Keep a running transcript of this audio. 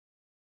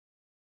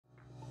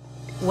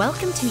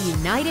Welcome to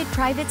United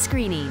Private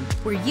Screening,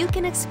 where you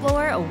can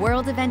explore a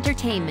world of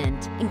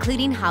entertainment,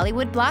 including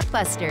Hollywood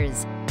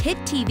blockbusters, hit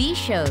TV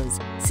shows,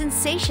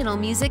 sensational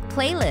music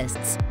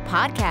playlists,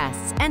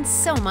 podcasts, and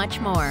so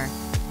much more.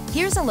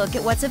 Here's a look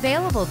at what's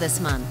available this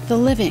month. The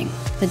living,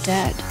 the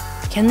dead,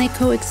 can they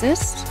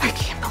coexist? I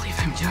can't believe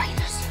I'm doing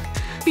this.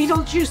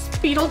 Beetlejuice,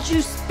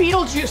 Beetlejuice,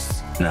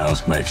 Beetlejuice.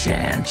 Now's my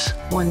chance.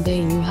 One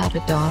day you had a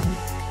daughter.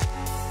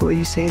 What will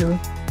you say to her?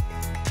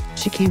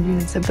 She came to you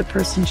and said the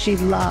person she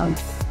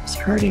loved was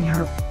hurting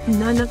her.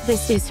 None of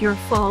this is your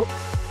fault.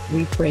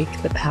 We break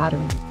the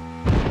pattern.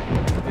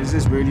 Is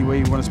this really where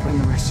you want to spend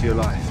the rest of your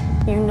life?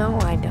 You know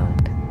I don't.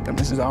 Then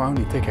this is our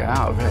only ticket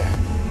out of here.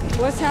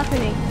 What's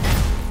happening?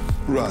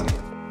 Run.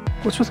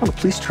 What's with all the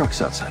police trucks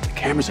outside? The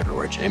cameras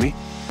everywhere, Jamie.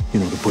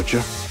 You know, the butcher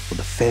or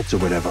the feds or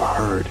whatever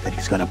heard that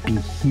he's gonna be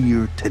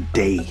here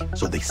today,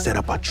 so they set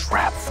up a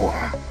trap for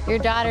him. Your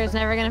daughter's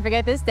never gonna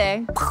forget this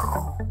day.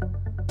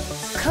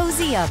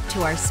 Cozy up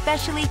to our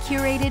specially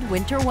curated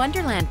Winter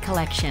Wonderland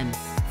collection,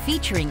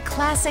 featuring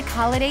classic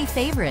holiday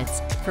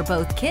favorites for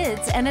both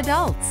kids and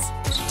adults.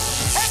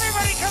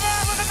 Everybody come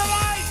on, look at the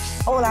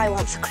lights! All I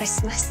want for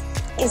Christmas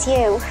is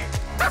you.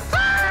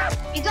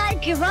 You gotta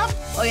give up,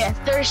 or you're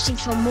thirsty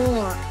for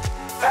more.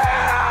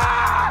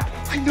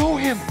 I know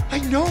him! I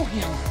know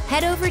him!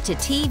 Head over to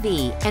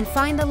TV and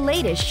find the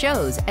latest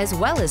shows as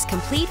well as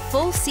complete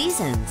full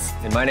seasons.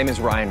 And my name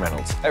is Ryan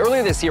Reynolds.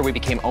 Earlier this year, we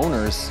became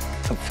owners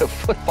of the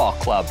football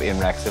club in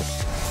Wrexham.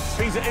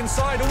 He's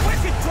inside, a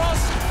wicked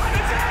cross, and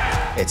it's in!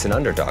 It's an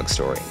underdog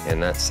story,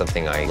 and that's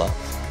something I love.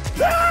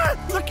 Ah!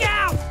 Look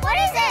out! What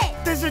is it?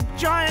 There's a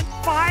giant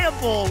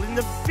fireball in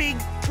the big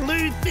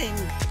blue thing.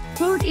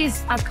 Food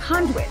is a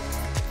conduit.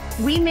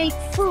 We make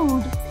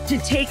food to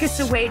take us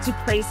away to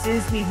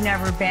places we've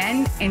never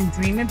been and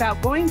dream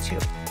about going to.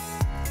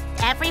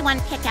 Everyone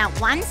pick out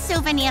one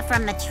souvenir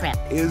from the trip.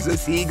 Is a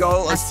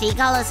seagull a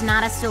seagull is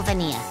not a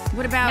souvenir.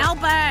 What about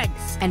no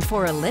birds? And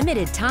for a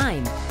limited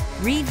time,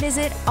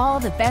 revisit all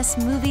the best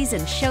movies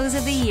and shows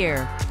of the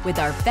year with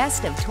our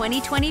Best of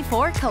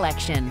 2024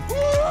 collection.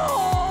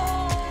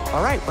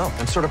 All right, well,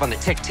 I'm sort of on the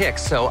tick-tick,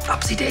 so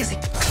upsy daisy.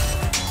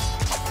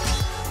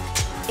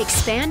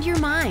 Expand your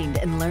mind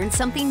and learn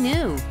something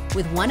new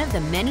with one of the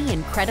many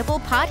incredible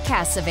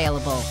podcasts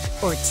available.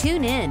 Or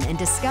tune in and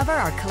discover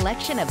our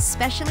collection of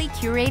specially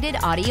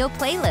curated audio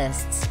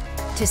playlists.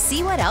 To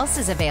see what else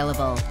is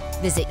available,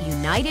 visit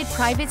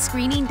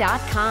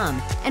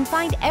UnitedPrivateScreening.com and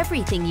find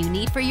everything you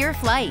need for your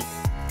flight.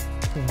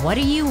 What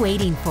are you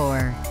waiting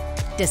for?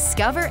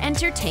 Discover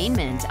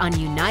entertainment on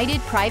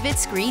United Private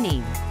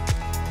Screening.